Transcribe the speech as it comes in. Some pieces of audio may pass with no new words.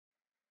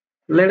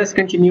Let us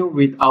continue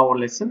with our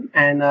lesson,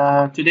 and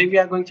today we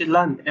are going to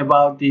learn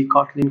about the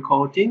Kotlin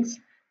coroutines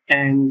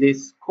and the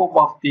scope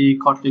of the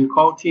Kotlin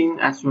coroutine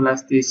as well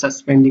as the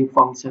suspending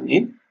function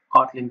in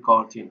Kotlin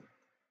coroutine.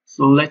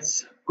 So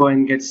let's go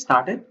and get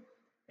started.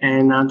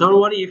 And don't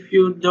worry if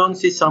you don't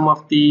see some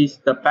of the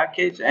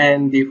package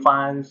and the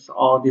files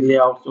or the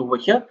layouts over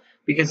here,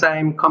 because I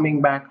am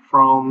coming back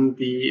from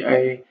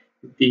the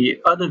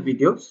other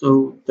video.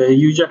 So the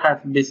user has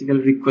basically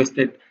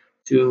requested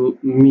to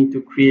me to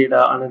create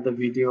another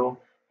video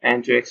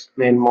and to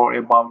explain more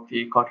about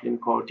the Kotlin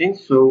coroutine.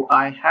 So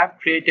I have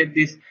created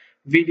this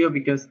video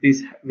because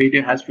this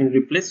video has been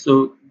replaced,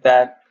 so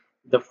that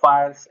the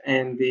files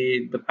and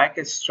the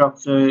package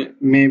structure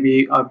may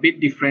be a bit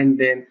different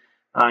than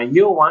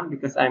year one,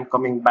 because I'm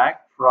coming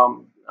back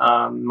from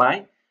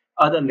my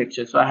other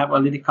lecture. So I have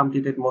already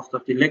completed most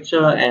of the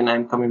lecture and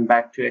I'm coming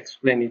back to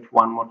explain it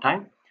one more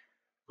time.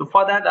 So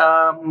for that,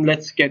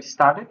 let's get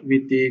started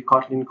with the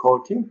Kotlin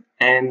coroutine.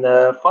 And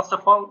first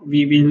of all,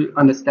 we will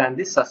understand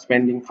the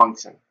suspending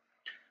function.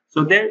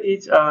 So there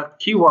is a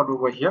keyword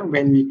over here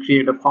when we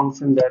create a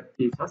function that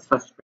is a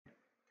suspend.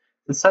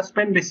 The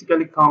suspend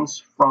basically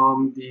comes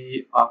from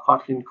the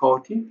Kotlin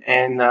coroutine,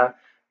 and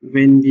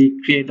when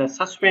we create a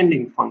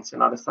suspending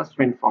function or a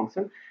suspend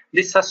function,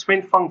 this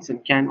suspend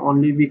function can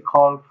only be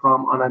called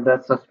from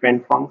another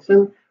suspend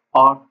function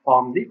or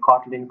from the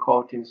Kotlin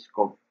coroutine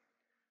scope.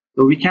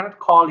 So we cannot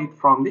call it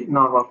from the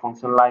normal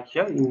function, like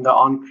here in the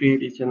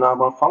onCreate is a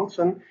normal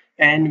function,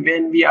 and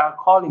when we are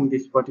calling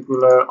this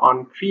particular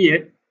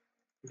onCreate,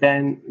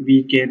 then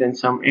we get in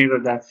some error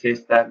that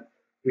says that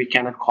we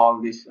cannot call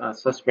this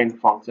suspend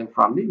function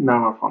from the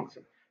normal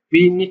function.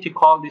 We need to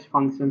call this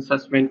function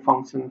suspend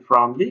function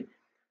from the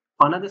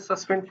another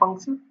suspend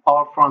function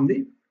or from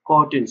the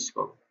coroutine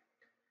scope.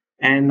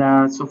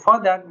 And so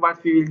for that,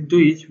 what we will do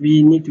is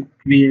we need to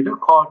create a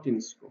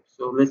coroutine scope.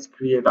 So let's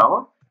create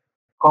our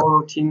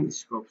coroutine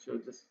scope. So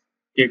just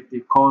get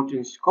the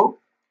coroutine scope,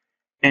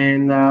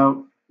 and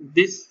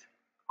this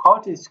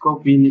coroutine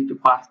scope we need to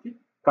pass the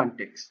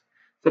context.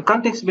 So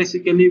context,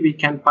 basically we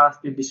can pass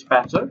the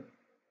dispatcher.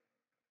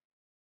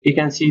 You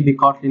can see the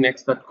Kotlin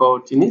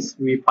x.coroutine is,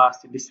 we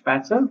pass the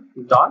dispatcher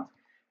dot,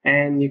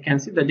 and you can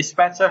see the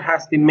dispatcher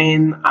has the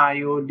main,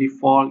 IO,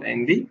 default,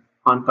 and the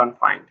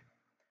unconfined.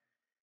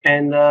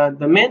 And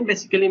the main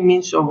basically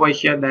means over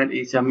here that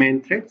is a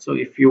main thread. So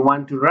if you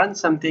want to run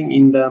something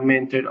in the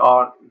main thread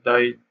or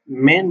the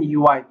main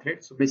UI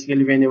thread, so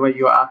basically whenever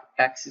you are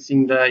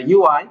accessing the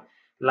UI,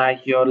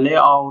 like your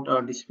layout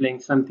or displaying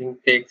something,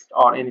 text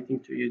or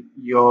anything to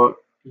your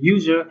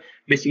user,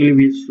 basically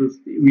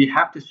we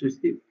have to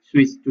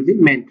switch to the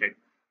main thread,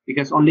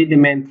 because only the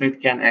main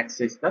thread can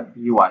access the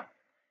UI.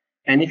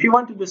 And if you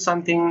want to do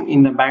something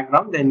in the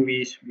background, then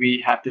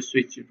we have to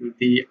switch to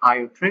the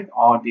IO thread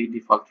or the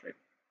default thread.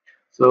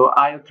 So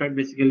IO thread,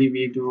 basically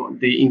we do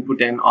the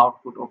input and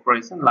output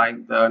operation,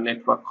 like the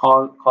network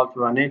call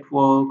to a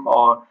network,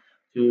 or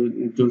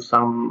to do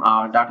some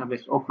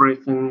database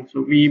operation.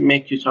 So we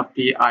make use of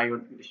the IO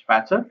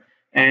dispatcher.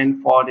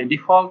 And for the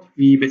default,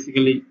 we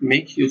basically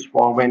make use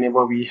for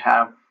whenever we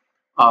have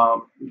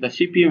the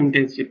CPU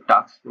intensive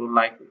tasks, so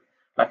like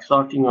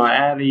sorting or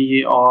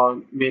array,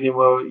 or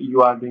whenever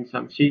you are doing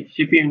some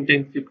CPU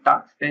intensive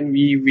tasks, then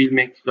we will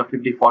make use of the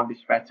default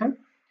dispatcher.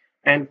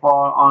 And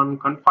for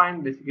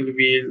unconfined, basically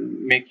we'll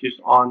make use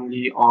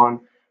only on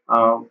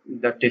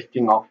the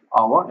testing of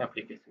our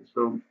application.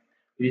 So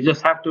we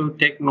just have to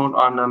take note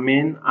on the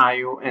main,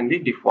 IO, and the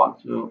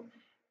default. So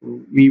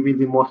we will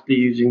be mostly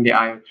using the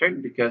IO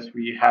thread because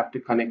we have to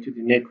connect to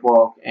the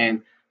network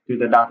and to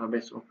the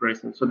database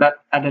operation. So that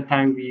at the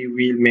time we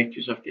will make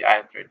use of the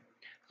IO thread.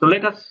 So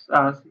let us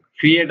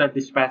create a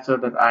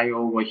dispatcher.io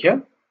over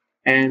here,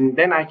 and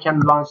then I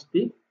have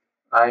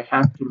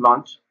to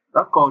launch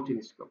the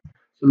coroutine scope.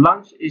 So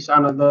launch is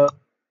another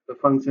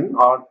function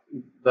or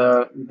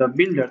the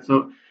builder.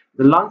 So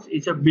the launch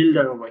is a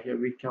builder over here.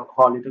 We can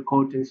call it a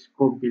coroutine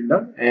scope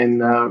builder,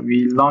 and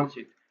we launch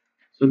it.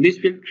 So this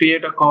will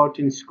create a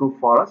coroutine scope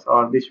for us,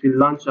 or this will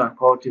launch a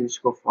coroutine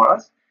scope for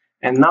us.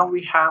 And now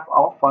we have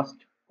our first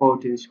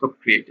coroutine scope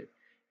created.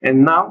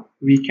 And now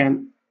we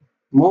can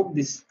move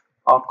this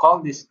or call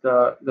this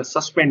the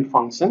suspend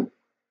function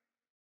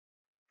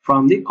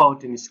from the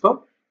coroutine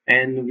scope,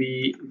 and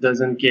we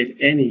doesn't get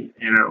any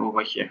error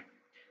over here.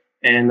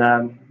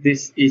 And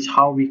this is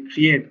how we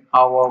create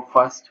our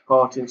first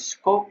coroutine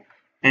scope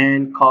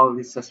and call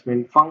this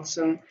suspend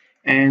function.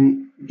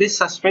 And this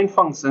suspend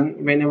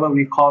function, whenever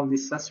we call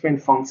this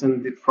suspend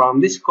function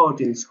from this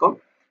coroutine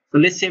scope, so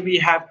let's say we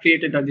have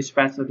created a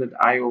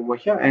dispatcher.io over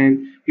here,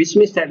 and which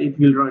means that it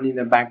will run in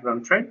the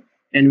background thread.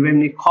 And when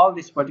we call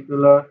this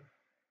particular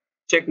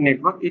check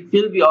network, it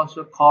will be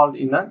also called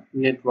in a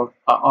network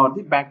or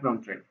the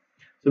background thread.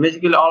 So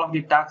basically all of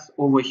the tasks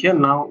over here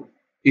now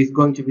is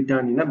going to be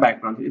done in the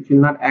background. It will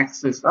not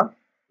access a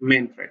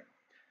main thread.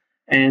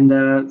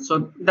 And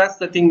so that's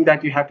the thing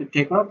that you have to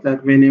take note,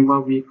 that whenever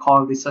we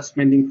call the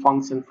suspending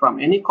function from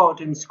any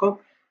coroutine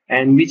scope,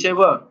 and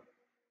whichever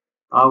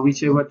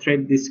whichever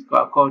thread this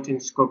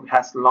coroutine scope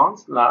has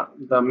launched,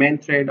 the main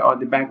thread or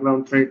the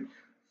background thread.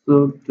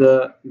 So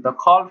the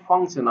call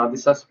function or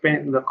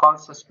the call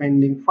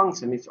suspending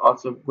function is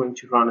also going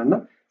to run in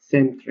the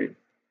same thread.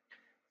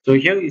 So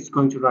here it's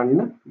going to run in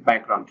a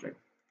background thread.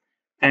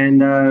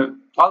 And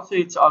also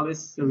it's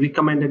always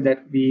recommended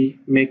that we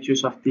make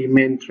use of the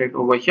main thread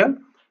over here,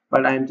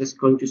 but I'm just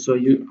going to show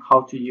you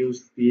how to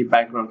use the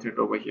background thread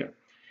over here.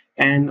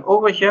 And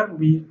over here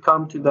we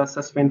come to the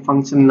suspend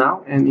function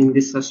now, and in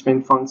this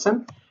suspend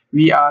function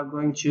we are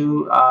going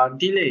to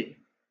delay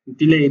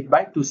it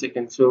by 2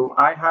 seconds. So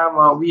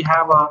we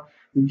have a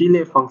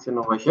delay function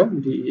over here,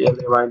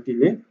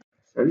 delay,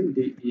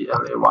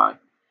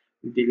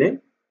 delay,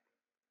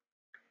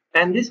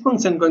 and this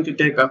function is going to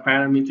take a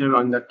parameter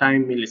on the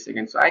time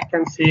milliseconds. So I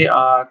can say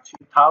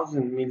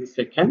 2000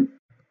 millisecond,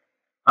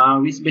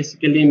 which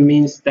basically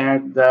means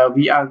that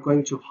we are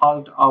going to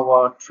halt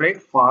our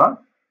thread for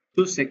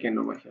 2 seconds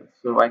over here.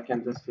 So I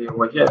can just say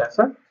over here as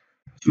a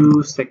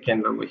 2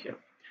 second over here.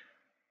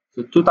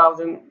 So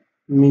 2000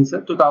 means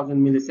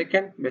 2000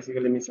 millisecond,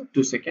 basically means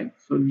 2 seconds.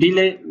 So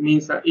delay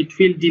means it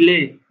will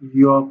delay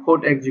your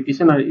code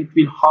execution, or it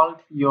will halt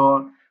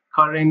your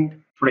current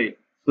thread.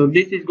 So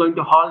this is going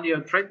to halt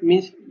your thread,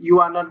 means you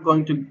are not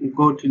going to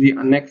go to the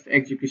next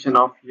execution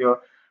of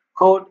your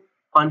code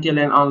until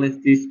and unless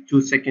this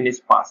 2 seconds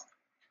is passed.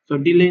 So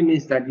delay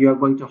means that you are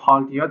going to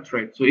halt your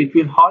thread. So it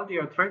will halt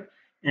your thread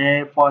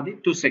for the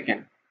 2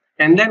 seconds,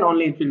 and then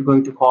only it will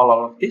going to call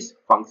all of this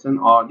function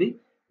or the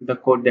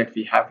code that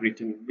we have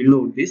written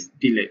below this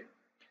delay.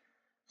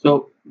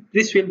 So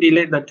this will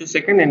delay the 2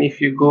 seconds, and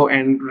if you go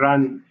and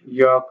run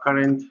your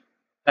current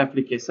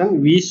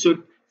application, we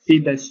should see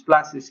the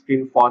splash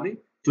screen for the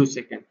 2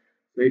 seconds.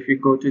 So if you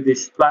go to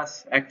this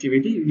splash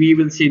activity, we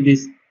will see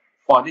this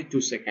for the 2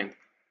 seconds.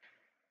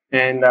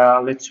 And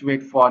let's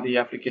wait for the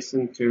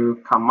application to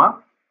come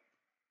up.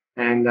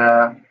 And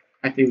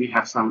I think we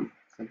have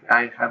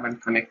I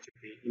haven't connected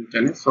to the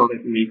internet, so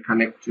let me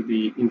connect to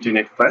the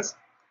internet first.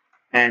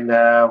 And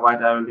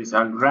what I will do is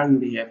I'll run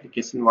the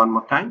application one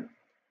more time,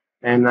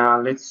 and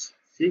let's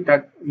see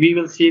that we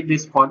will see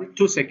this for the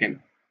 2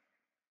 seconds,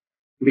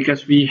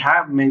 because we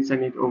have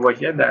mentioned it over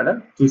here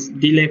that to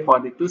delay for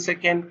the 2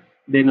 seconds,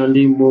 then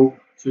only move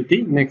to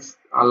the next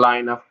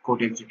line of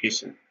code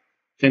execution.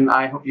 Then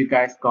I hope you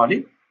guys got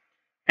it.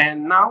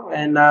 And now,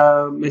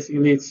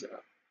 basically it's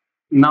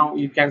now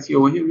you can see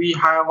over here we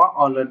have a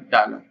alert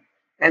dialog,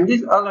 and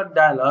this alert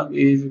dialog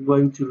is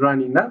going to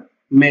run in the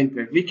main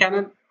thread. We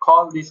cannot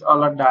call this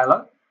alert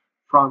dialog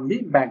from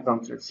the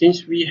background thread,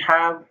 since we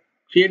have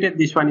created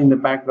this one in the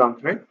background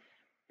thread,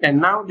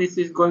 and now this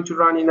is going to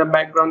run in the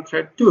background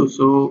thread too.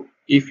 So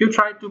if you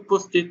try to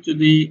push it to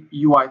the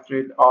UI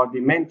thread or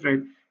the main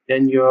thread,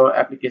 then your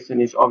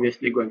application is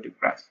obviously going to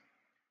crash.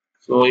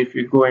 So if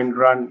you go and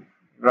run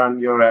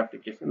your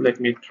application, let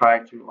me try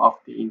to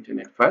off the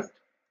internet first.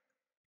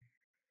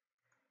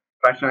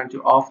 Trying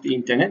to off the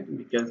internet,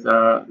 because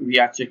we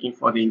are checking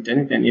for the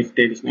internet, and if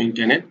there is no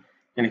internet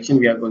connection,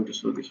 we are going to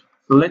show this.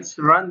 So let's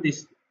run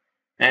this,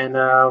 and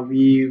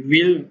we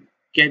will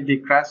get the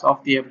crash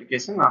of the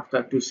application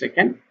after 2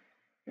 seconds.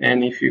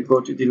 And if you go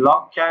to the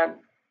logcat,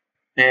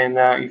 and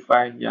you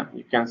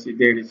can see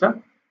there is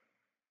a,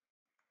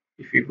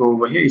 if you go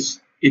over here,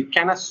 it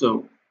cannot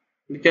show,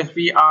 because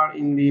we are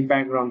in the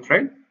background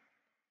thread.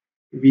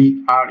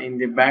 We are in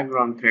the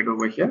background thread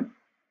over here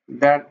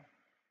that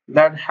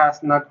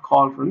has not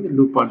called from the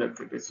loop order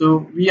thread.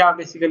 So we are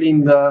basically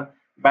in the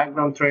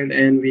background thread,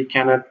 and we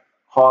cannot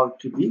call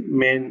to the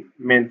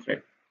main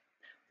thread.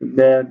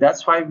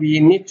 That's why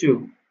we need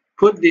to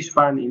put this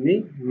one in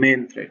the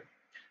main thread.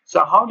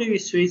 So how do we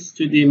switch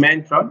to the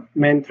main thread?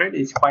 Main thread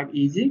is quite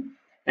easy,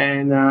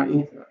 and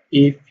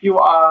if you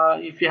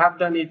have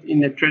done it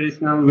in a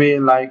traditional way,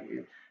 like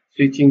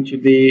switching to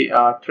the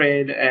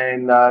thread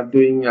and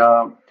doing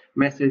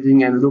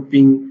messaging and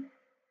looping,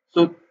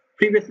 so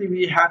previously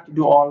we had to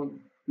do all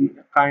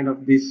kind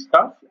of this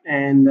stuff,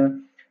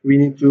 and we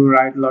need to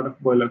write a lot of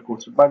boiler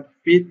codes. But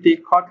with the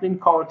Kotlin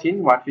coroutine,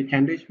 what we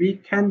can do is we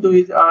can do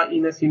it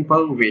in a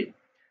simple way.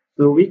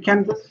 So we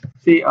can just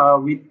say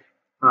with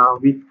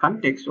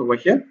context over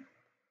here,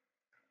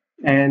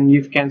 and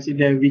you can see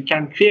that we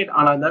can create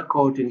another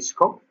coroutine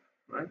scope,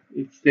 right?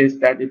 It says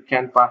that it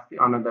can pass the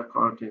another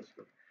coroutine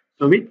scope.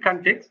 So with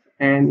context,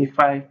 and if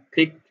I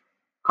click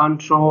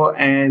Control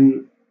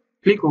and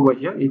click over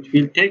here, it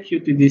will take you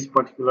to this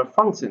particular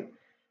function,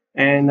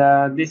 and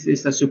this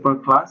is a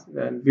superclass,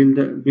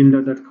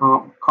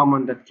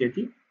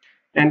 builder.common.kt,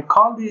 and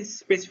call this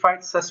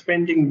specified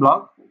suspending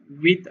block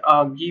with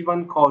a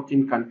given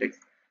coroutine context,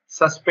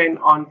 suspend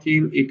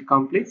until it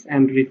completes,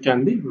 and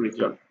return the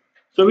result.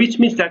 So which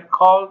means that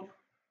calls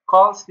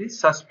this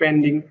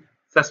suspending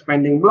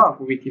block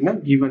within a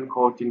given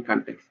coroutine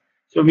context.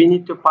 So we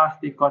need to pass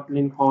the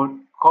Kotlin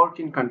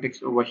coroutine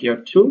context over here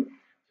too.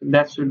 So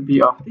that should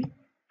be of the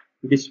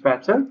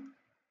dispatcher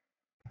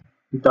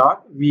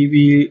dot we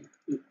will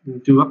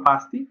do a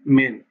pass the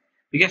main,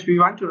 because we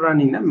want to run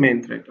in a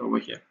main thread over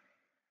here,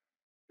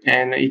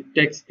 and it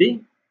takes the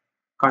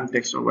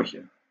context over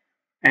here.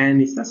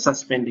 and it's a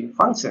suspending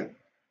function.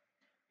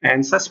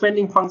 And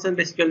suspending function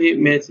basically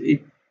means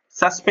it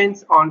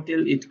suspends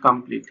until it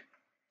complete.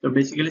 So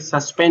basically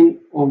suspend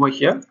over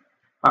here.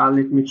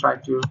 Let me try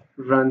to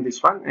run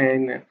this one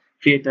and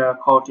create a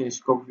coroutine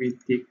scope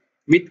with the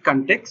with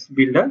context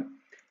builder.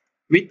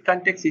 With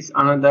context is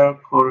another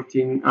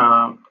coroutine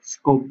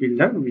scope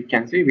builder, we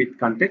can say with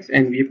context,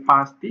 and we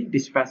pass the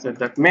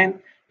dispatcher.main,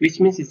 which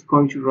means it's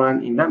going to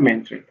run in the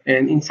main thread.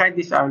 And inside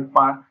this I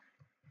will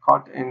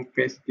cut and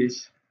paste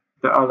this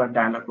the alert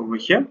dialog over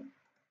here.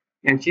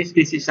 And since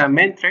this is a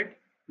main thread,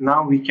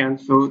 now we can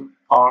show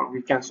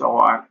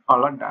our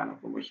alert dialog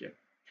over here.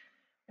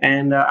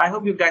 And I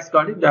hope you guys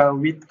got it.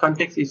 With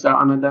context is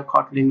another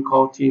Kotlin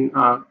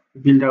coroutine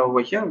builder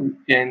over here,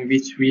 in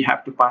which we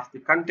have to pass the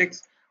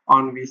context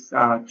on which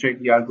thread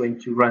you are going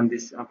to run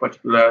this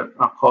particular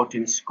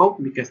coroutine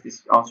scope, because this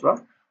is also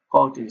a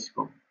coroutine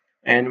scope.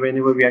 And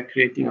whenever we are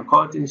creating a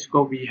coroutine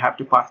scope, we have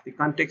to pass the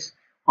context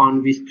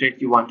on which thread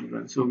you want to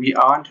run. So we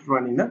want to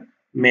run in the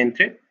main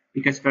thread,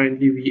 because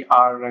currently we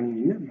are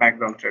running in the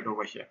background thread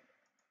over here.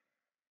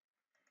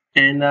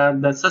 And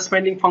the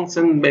suspending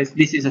function,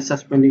 this is a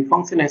suspending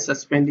function, and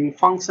suspending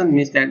function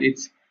means that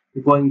it's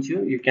going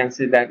to, you can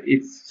say that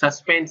it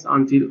suspends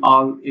until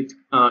all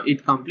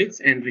it completes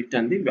and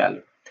return the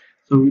value.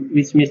 So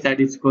which means that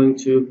it's going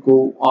to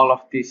go all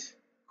of this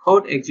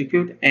code,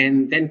 execute,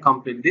 and then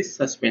complete this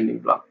suspending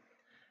block.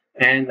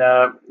 And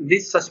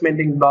this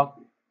suspending block,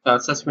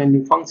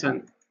 suspending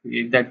function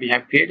that we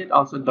have created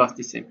also does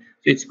the same.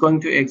 So it's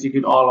going to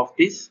execute all of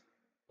this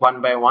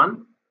one by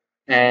one,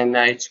 and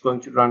it's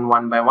going to run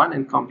one by one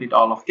and complete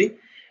all of the,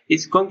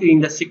 it's going to in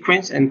the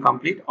sequence and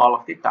complete all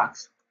of the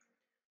tasks.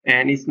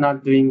 And it's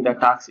not doing the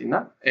tasks in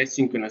a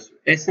asynchronous.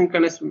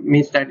 Asynchronous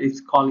means that it's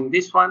calling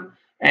this one,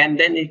 and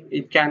then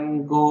it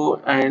can go,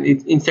 and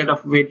instead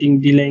of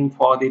delaying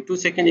for the 2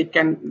 seconds, it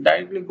can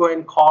directly go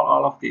and call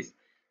all of this.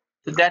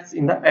 So that's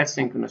in the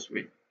asynchronous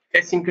way.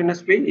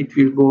 Asynchronous way, it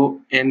will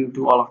go and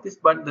do all of this,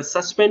 but the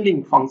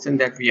suspending function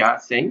that we are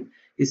saying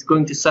is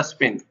going to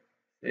suspend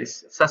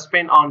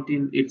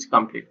until it's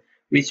complete,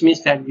 which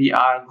means that we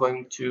are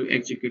going to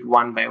execute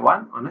one by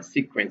one on a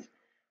sequence.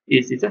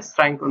 It is a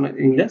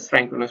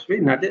synchronous way,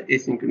 not the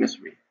asynchronous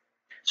way.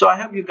 So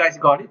I hope you guys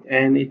got it,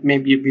 and it may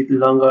be a bit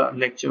longer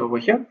lecture over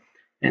here,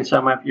 and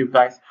some of you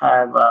guys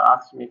have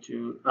asked me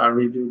to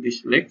redo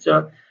this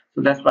lecture,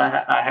 so that's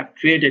why I have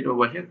created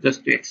over here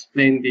just to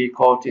explain the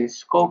coroutine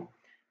scope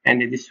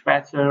and the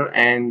dispatcher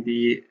and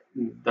the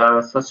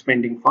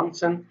suspending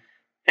function,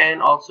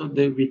 and also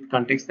the with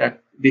context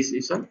that this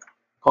is a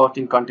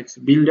coroutine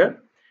context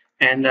builder.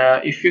 And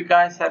if you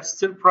guys have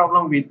still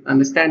problem with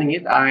understanding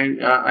it,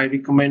 I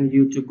recommend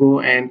you to go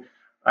and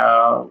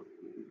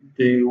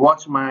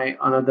watch my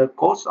another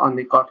course on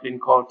the Kotlin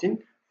coroutine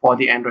for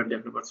the Android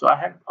developer. So I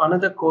have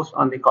another course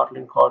on the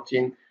Kotlin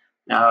coroutine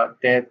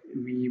that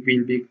we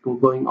will be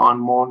going on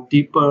more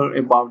deeper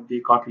about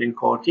the Kotlin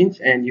coroutines,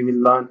 and you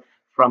will learn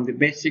from the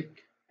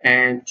basic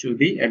and to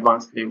the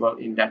advanced level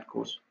in that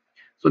course.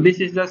 So this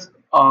is just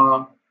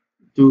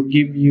to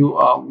give you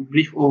a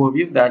brief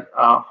overview that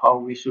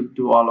how we should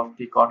do all of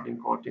the Kotlin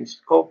coroutine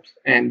scopes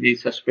and the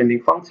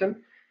suspending function.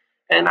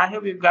 And I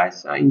hope you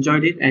guys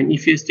enjoyed it, and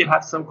if you still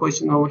have some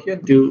question over here,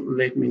 do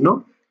let me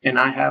know. And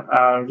I have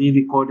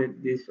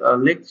re-recorded this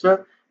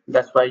lecture,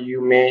 that's why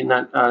you may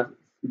not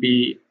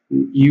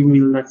you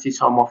will not see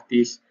some of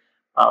these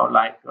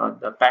like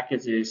the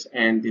packages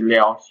and the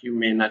layouts. You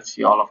may not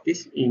see all of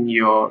this in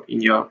your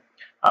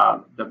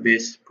the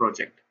base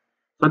project.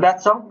 So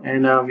that's all,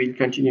 and we'll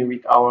continue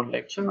with our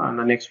lecture on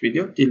the next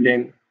video. Till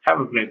then,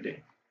 have a great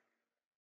day.